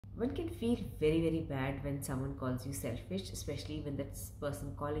one can feel very, very bad when someone calls you selfish, especially when that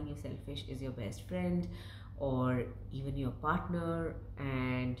person calling you selfish is your best friend or even your partner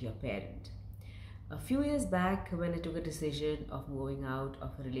and your parent. A few years back, when I took a decision of moving out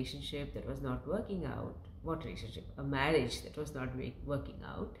of a relationship that was not working out, what relationship? A marriage that was not working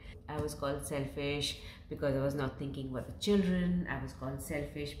out. I was called selfish because I was not thinking about the children. I was called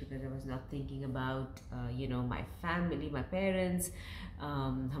selfish because I was not thinking about, my family, my parents,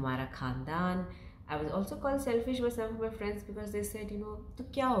 hamara khandan. I was also called selfish by some of my friends because they said, तो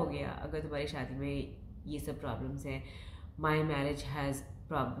क्या हो गया अगर तुम्हारी शादी में ये सब problems हैं. My marriage has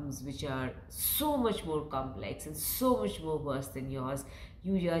problems which are so much more complex and so much more worse than yours.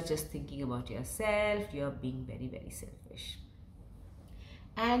 You are just thinking about yourself. You are being very, very selfish.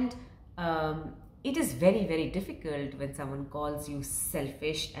 And it is very, very difficult when someone calls you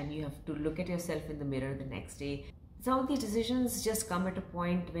selfish and you have to look at yourself in the mirror the next day. Some of these decisions just come at a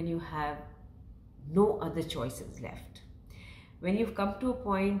point when you have no other choices left. When you've come to a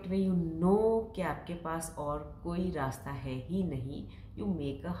point where you know कि आपके पास और कोई रास्ता है ही नहीं, you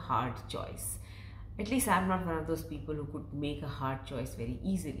make a hard choice. At least I'm not one of those people who could make a hard choice very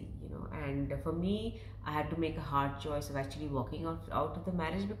easily, And for me, I had to make a hard choice of actually walking out of the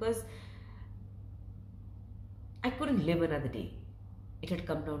marriage because I couldn't live another day. It had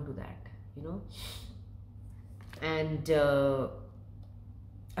come down to that, And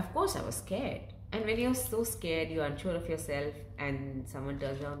of course, I was scared. And when you're so scared, you're unsure of yourself, and someone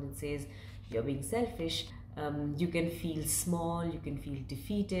turns around and says you're being selfish, you can feel small, you can feel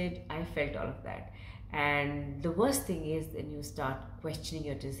defeated. I felt all of that. And the worst thing is then you start questioning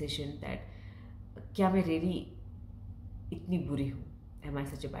your decision that, क्या मैं really इतनी बुरी हूँ? Am I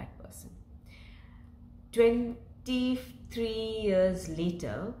such a bad person? 23 years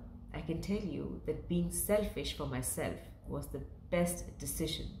later, I can tell you that being selfish for myself was the best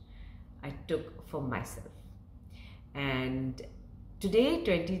decision I took for myself. And today,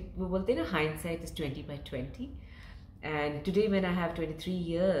 hindsight is 20/20. And today, when I have 23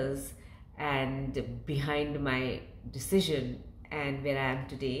 years and behind my decision, and where I am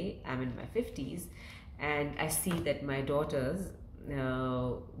today, I'm in my 50s, and I see that my daughters,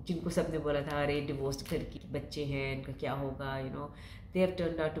 जिनको सबने बोला था अरे divorced घर की बच्चे हैं इनका क्या होगा, they have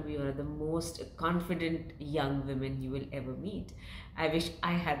turned out to be one of the most confident young women you will ever meet. I wish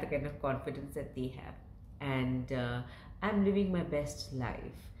I had the kind of confidence that they have, and I'm living my best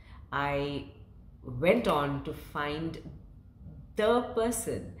life. I went on to find the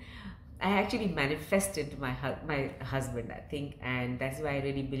person. I actually manifested my husband, I think, and that's why I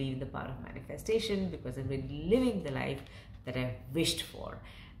really believe in the power of manifestation, because I'm really living the life that I wished for.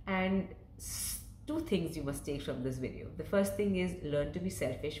 And two things you must take from this video. The first thing is learn to be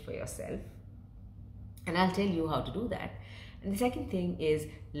selfish for yourself, and I'll tell you how to do that. And the second thing is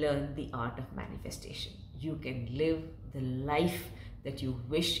learn the art of manifestation. You can live the life that you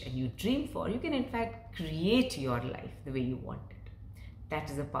wish and you dream for. You can in fact create your life the way you want it. That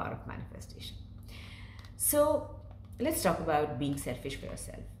is the power of manifestation. So let's talk about being selfish for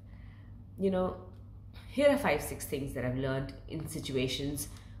yourself. Here are 5-6 things that I've learned in situations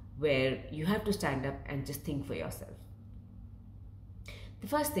where you have to stand up and just think for yourself. The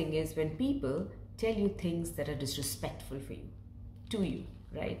first thing is when people tell you things that are disrespectful to you,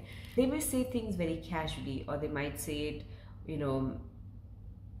 right? They may say things very casually, or they might say it,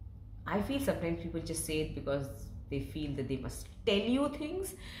 I feel sometimes people just say it because they feel that they must tell you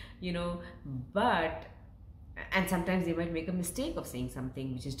things, and sometimes they might make a mistake of saying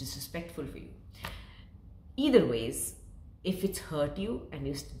something which is disrespectful for you. Either ways, if it's hurt you and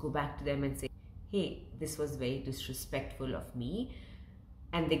you go back to them and say, hey, this was very disrespectful of me,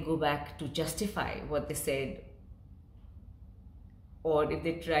 and they go back to justify what they said, or if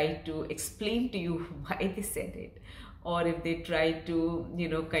they try to explain to you why they said it, or if they try to,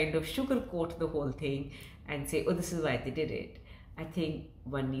 kind of sugarcoat the whole thing and say, oh, this is why they did it, I think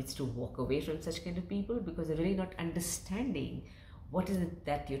one needs to walk away from such kind of people, because they're really not understanding what is it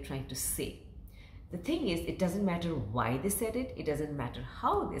that you're trying to say. The thing is, it doesn't matter why they said it, it doesn't matter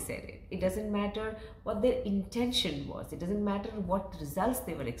how they said it, it doesn't matter what their intention was, it doesn't matter what results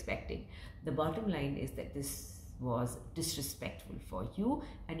they were expecting. The bottom line is that this was disrespectful for you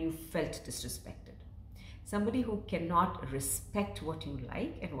and you felt disrespected. Somebody who cannot respect what you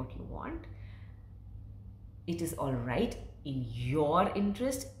like and what you want, it is all right in your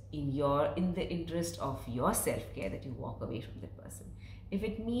interest, in the interest of your self-care, that you walk away from that person. If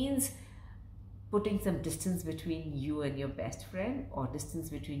it means putting some distance between you and your best friend, or distance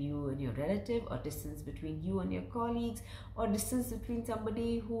between you and your relative, or distance between you and your colleagues, or distance between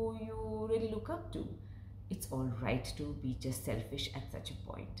somebody who you really look up to, it's all right to be just selfish at such a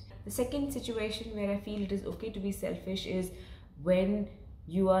point. The second situation where I feel it is okay to be selfish is when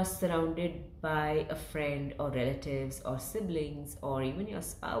you are surrounded by a friend or relatives or siblings or even your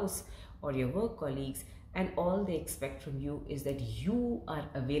spouse or your work colleagues, and all they expect from you is that you are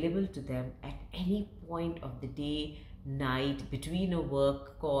available to them at any point of the day, night, between a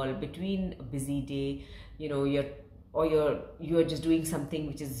work call, between a busy day, you're just doing something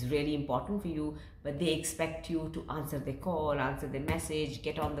which is really important for you, but they expect you to answer their call, answer their message,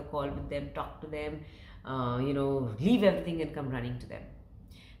 get on the call with them, talk to them, leave everything and come running to them.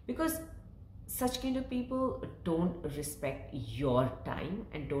 Because such kind of people don't respect your time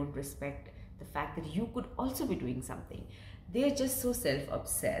and don't respect the fact that you could also be doing something. They're just so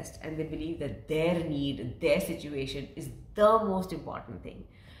self-obsessed and they believe that their need, their situation is the most important thing.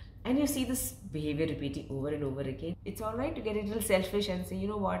 And you see this behavior repeating over and over again. It's all right to get a little selfish and say, you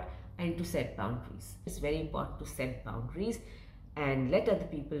know what, I need to set boundaries. It's very important to set boundaries and let other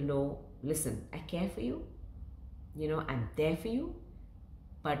people know, listen, I care for you, I'm there for you,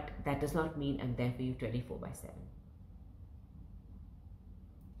 but that does not mean I'm there for you 24/7.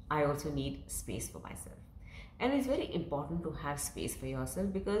 I also need space for myself. And it's very important to have space for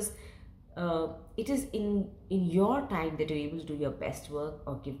yourself because it is in your time that you're able to do your best work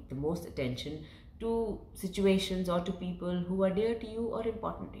or give the most attention to situations or to people who are dear to you or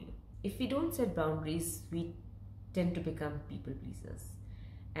important to you. If we don't set boundaries, we tend to become people pleasers.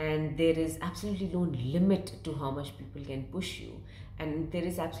 And there is absolutely no limit to how much people can push you. And there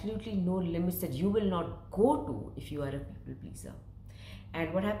is absolutely no limits that you will not go to if you are a people pleaser.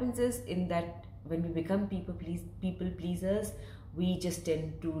 And what happens is in that when we become people pleasers, we just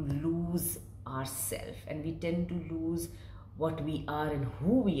tend to lose ourselves and we tend to lose what we are and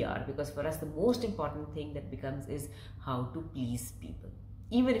who we are, because for us the most important thing that becomes is how to please people,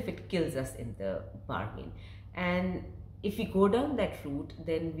 even if it kills us in the bargain. And if we go down that route,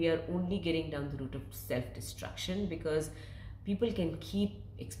 then we are only getting down the route of self-destruction, because people can keep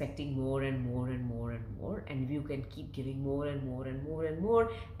expecting more and more and more and more, and you can keep giving more and more and more and more,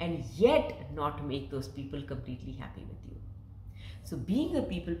 and yet not make those people completely happy with you. So being a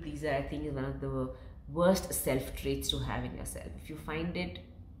people pleaser, I think, is one of the worst self traits to have in yourself. If you find it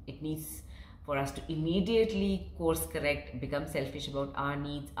needs for us to immediately course correct, become selfish about our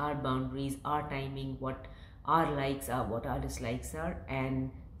needs, our boundaries, our timing, what our likes are, what our dislikes are, and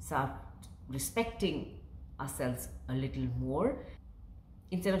start respecting ourselves a little more,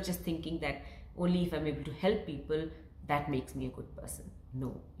 instead of just thinking that only if I'm able to help people, that makes me a good person.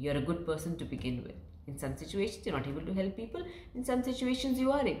 No, you're a good person to begin with. In some situations, you're not able to help people. In some situations,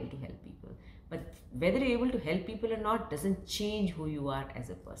 you are able to help people. But whether you're able to help people or not doesn't change who you are as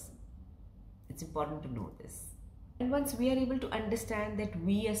a person. It's important to know this. And once we are able to understand that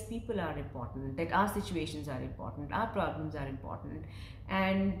we as people are important, that our situations are important, our problems are important,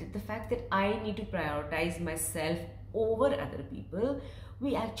 and the fact that I need to prioritize myself over other people,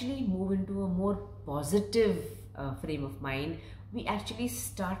 we actually move into a more positive frame of mind. We actually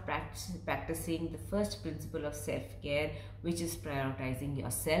start practicing the first principle of self-care, which is prioritizing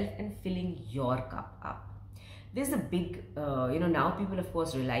yourself and filling your cup up. There's a big, now people of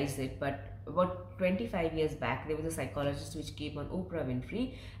course realize it, but about 25 years back, there was a psychologist which came on Oprah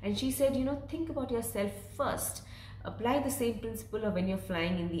Winfrey, and she said, think about yourself first. Apply the same principle of when you're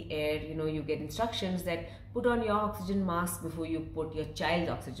flying in the air, you get instructions that put on your oxygen mask before you put your child's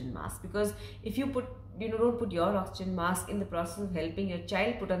oxygen mask. Because if you don't put your oxygen mask, in the process of helping your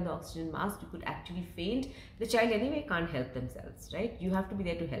child put on the oxygen mask, you could actually faint. The child anyway can't help themselves, right? You have to be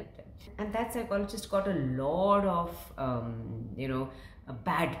there to help them. And that psychologist got a lot of, a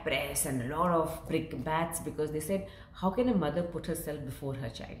bad press and a lot of brickbats, because they said, how can a mother put herself before her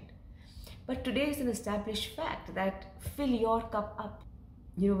child? But today is an established fact that fill your cup up.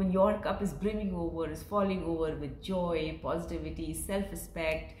 When your cup is brimming over, is falling over with joy, positivity,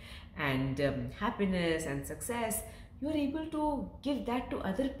 self-respect, and happiness and success, you are able to give that to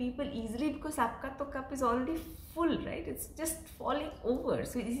other people easily, because aapka to cup is already full, right? It's just falling over.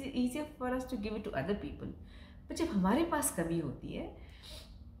 So it's easier for us to give it to other people. But जब हमारे पास कमी होती है,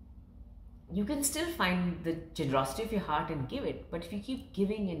 you can still find the generosity of your heart and give it. But if you keep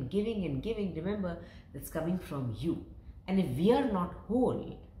giving and giving and giving, remember, that's coming from you. And if we are not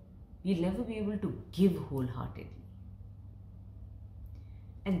whole, we'll never be able to give wholeheartedly.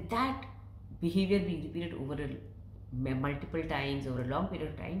 And that behavior being repeated over multiple times over a long period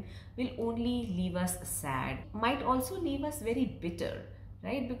of time will only leave us sad, might also leave us very bitter,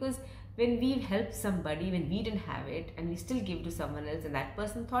 right? Because when we've helped somebody, when we didn't have it, and we still give to someone else, and that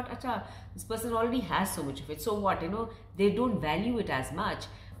person thought, acha, this person already has so much of it, so what, they don't value it as much.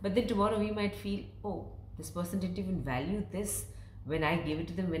 But then tomorrow we might feel, oh, this person didn't even value this, when I gave it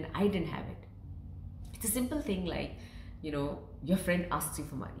to them when I didn't have it. It's a simple thing like, your friend asks you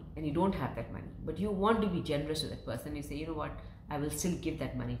for money and you don't have that money, but you want to be generous to that person. You say, you know what, I will still give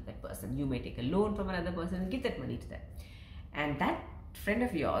that money to that person. You may take a loan from another person and give that money to them. And that friend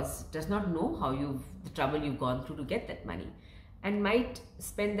of yours does not know the trouble you've gone through to get that money, and might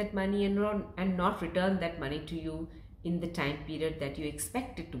spend that money and not return that money to you in the time period that you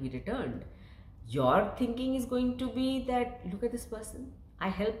expect it to be returned. Your thinking is going to be that, look at this person, I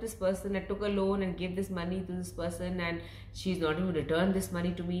helped this person, I took a loan and gave this money to this person, and she's not even returned this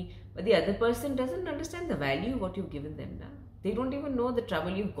money to me. But the other person doesn't understand the value of what you've given them now. They don't even know the trouble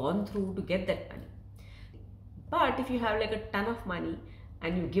you've gone through to get that money. But if you have like a ton of money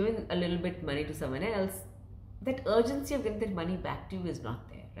and you've given a little bit money to someone else, that urgency of getting that money back to you is not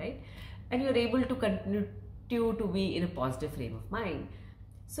there, right? And you're able to continue to be in a positive frame of mind.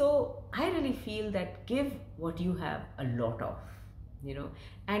 So I really feel that give what you have a lot of,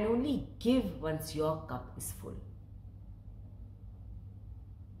 and only give once your cup is full.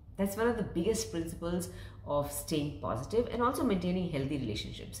 That's one of the biggest principles of staying positive and also maintaining healthy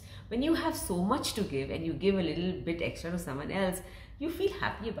relationships. When you have so much to give and you give a little bit extra to someone else, you feel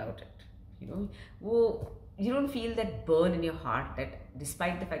happy about it. You don't feel that burn in your heart that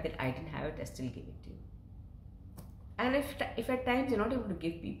despite the fact that I didn't have it, I still gave it to you. And if at times you're not able to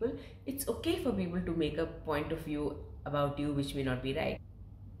give people, it's okay for people to make a point of view about you which may not be right.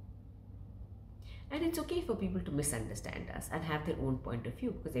 And it's okay for people to misunderstand us and have their own point of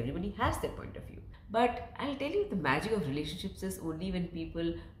view, because everybody has their point of view. But I'll tell you, the magic of relationships is only when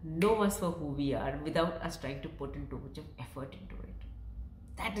people know us for who we are without us trying to put in too much of effort into it.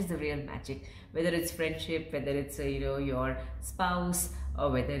 That is the real magic. Whether it's friendship, whether it's your spouse, or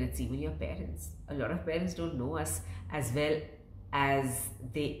whether it's even your parents. A lot of parents don't know us as well as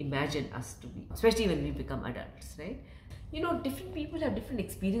they imagine us to be, especially when we become adults, right? Different people have different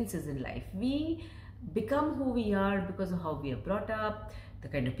experiences in life. We become who we are because of how we are brought up, the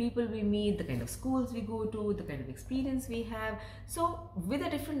kind of people we meet, the kind of schools we go to, the kind of experience we have. So with the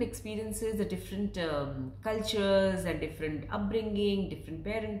different experiences, the different cultures and different upbringing, different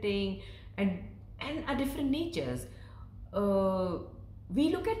parenting, and our different natures, we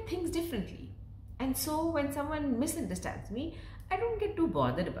look at things differently. And so when someone misunderstands me, I don't get too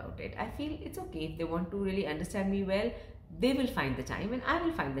bothered about it. I feel it's okay. If they want to really understand me well, they will find the time and I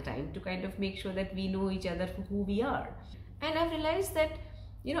will find the time to kind of make sure that we know each other for who we are. And I've realized that,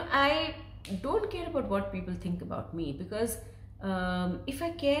 I don't care about what people think about me, because if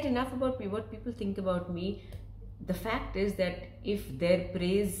I care enough about what people think about me, the fact is that if their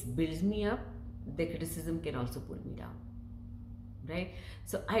praise builds me up, their criticism can also pull me down, right?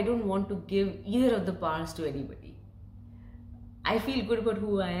 So I don't want to give either of the powers to anybody. I feel good about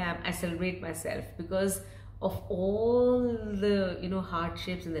who I am. I celebrate myself because of all the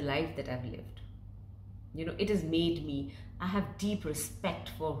hardships in the life that I've lived. It has made me, I have deep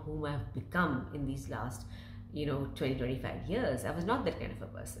respect for whom I've become in these last 20-25 years. I was not that kind of a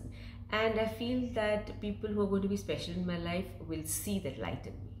person, and I feel that people who are going to be special in my life will see that light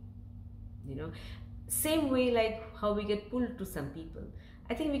in me. Same way like how we get pulled to some people.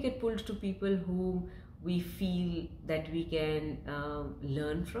 I think we get pulled to people whom we feel that we can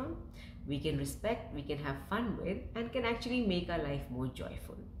learn from, we can respect, we can have fun with, and can actually make our life more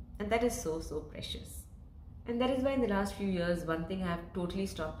joyful. And that is so, so precious. And that is why in the last few years, one thing I have totally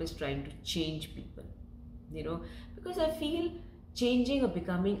stopped is trying to change people, because I feel changing or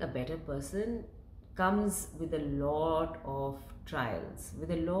becoming a better person comes with a lot of trials,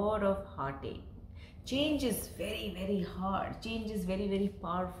 with a lot of heartache. Change is very, very hard. Change is very, very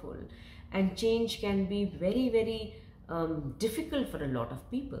powerful. And change can be very, very difficult for a lot of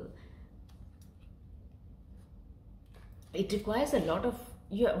people. It requires a lot of,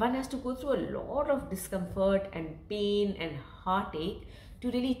 one has to go through a lot of discomfort and pain and heartache to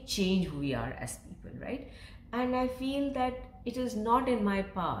really change who we are as people, right? And I feel that it is not in my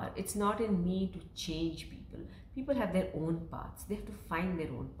power. It's not in me to change people. People have their own paths. They have to find their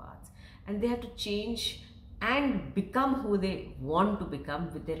own paths. And they have to change and become who they want to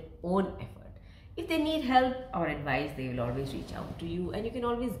become with their own effort. If they need help or advice, they will always reach out to you and you can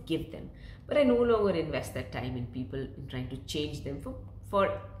always give them. But I no longer invest that time in people in trying to change them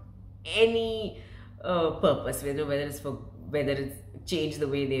for any purpose, whether it's change the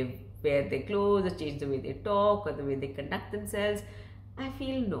way they wear their clothes, or change the way they talk, or the way they conduct themselves. I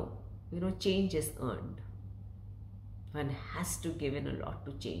feel no, change is earned. One has to give in a lot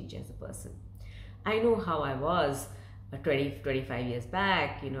to change as a person. I know how I was 25 years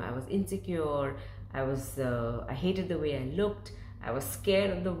back. I was insecure. I hated the way I looked. I was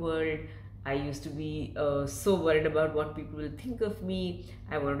scared of the world. I used to be so worried about what people will think of me.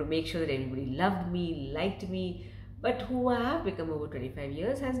 I wanted to make sure that everybody loved me, liked me. But who I have become over 25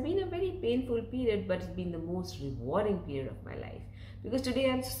 years has been a very painful period, but it's been the most rewarding period of my life. Because today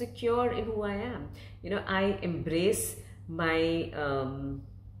I'm so secure in who I am. I embrace my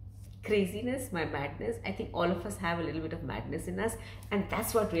craziness, my madness. I think all of us have a little bit of madness in us, and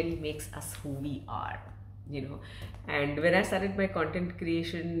that's what really makes us who we are. And when I started my content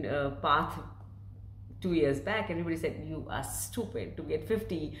creation path 2 years back, everybody said, you are stupid to get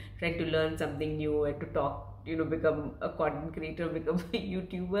 50 trying to learn something new and to talk, become a content creator, become a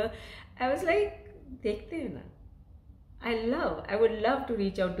YouTuber. I was like, dekhte hai na. I would love to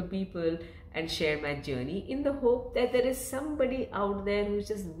reach out to people and share my journey in the hope that there is somebody out there who's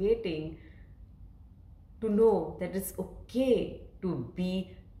just waiting to know that it's okay to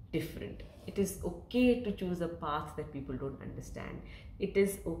be different. It is okay to choose a path that people don't understand. It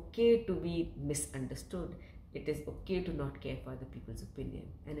is okay to be misunderstood. It is okay to not care for other people's opinion.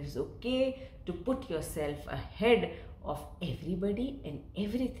 And it is okay to put yourself ahead of everybody and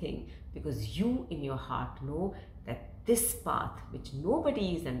everything, because you in your heart know that this path, which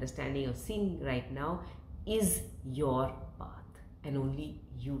nobody is understanding or seeing right now, is your path and only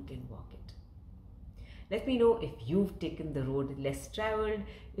you can walk it. Let me know if you've taken the road less traveled,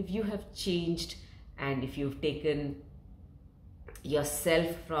 if you have changed, and if you've taken yourself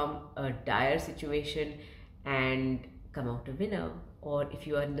from a dire situation and come out a winner, or if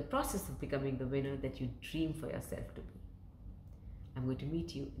you are in the process of becoming the winner that you dream for yourself to be. I'm going to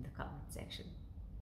meet you in the comment section.